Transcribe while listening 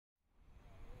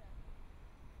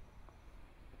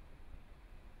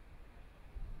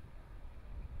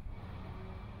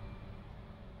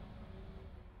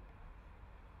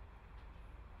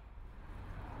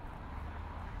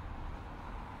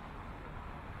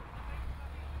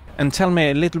And tell me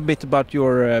a little bit about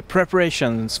your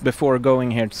preparations before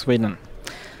going here to Sweden.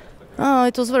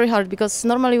 It was very hard because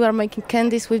normally we are making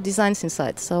candies with designs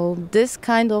inside. So this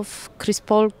kind of crisp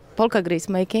polka grease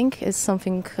making is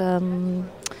something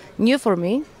new for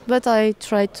me. But I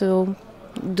tried to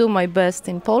do my best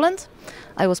in Poland.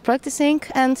 I was practicing,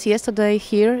 and yesterday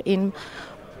here in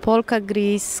polka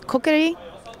grease cookery,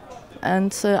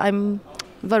 and I'm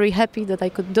very happy that I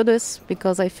could do this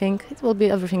because I think it will be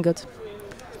everything good.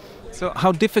 So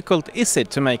how difficult is it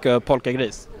to make a polka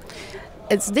grease?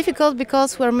 It's difficult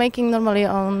because we're making normally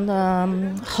on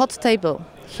hot table.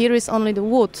 Here is only the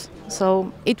wood,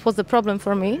 so it was the problem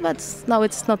for me, but now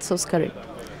it's not so scary.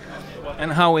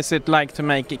 And how is it like to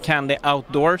make candy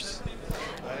outdoors?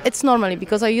 It's normally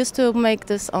because I used to make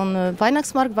this on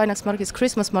Weihnachtsmarkt. Weihnachtsmarkt is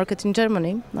Christmas market in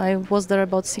Germany. I was there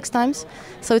about 6 times,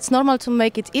 so it's normal to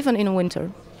make it even in winter.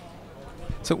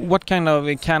 So what kind of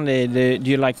candy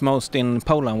do you like most in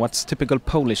Poland? What's typical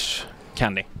Polish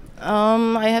candy?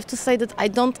 I have to say that I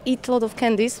don't eat a lot of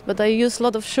candies, but I use a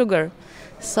lot of sugar.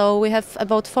 So we have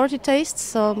about 40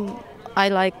 tastes. I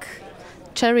like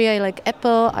cherry, I like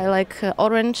apple, I like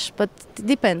orange, but it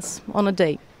depends on a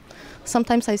day.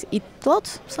 Sometimes I eat a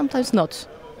lot, sometimes not.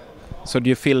 So do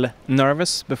you feel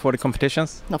nervous before the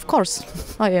competitions? Of course,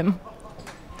 I am.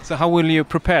 So how will you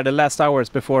prepare the last hours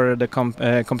before the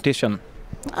competition?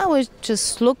 I will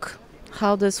just look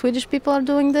how the Swedish people are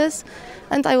doing this,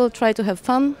 and I will try to have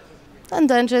fun, and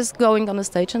then just going on the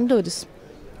stage and do this.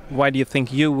 Why do you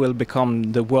think you will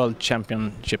become the world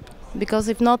championship? Because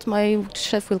if not, my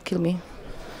chef will kill me.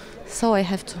 So I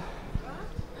have to.